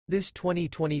This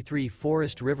 2023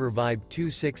 Forest River Vibe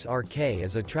 26RK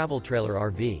is a travel trailer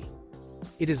RV.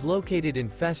 It is located in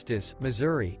Festus,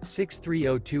 Missouri,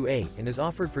 63028 and is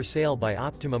offered for sale by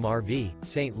Optimum RV,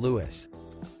 St. Louis.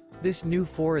 This new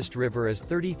Forest River is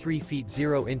 33 feet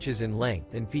 0 inches in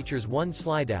length and features one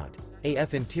slide-out,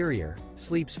 AF interior,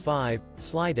 sleeps 5,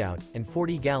 slide-out, and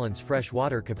 40 gallons fresh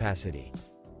water capacity.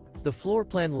 The floor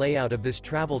plan layout of this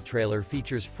travel trailer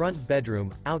features front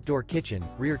bedroom, outdoor kitchen,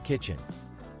 rear kitchen.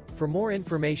 For more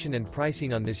information and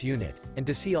pricing on this unit, and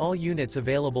to see all units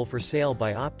available for sale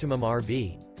by Optimum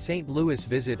RV, St. Louis,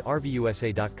 visit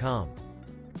RVUSA.com.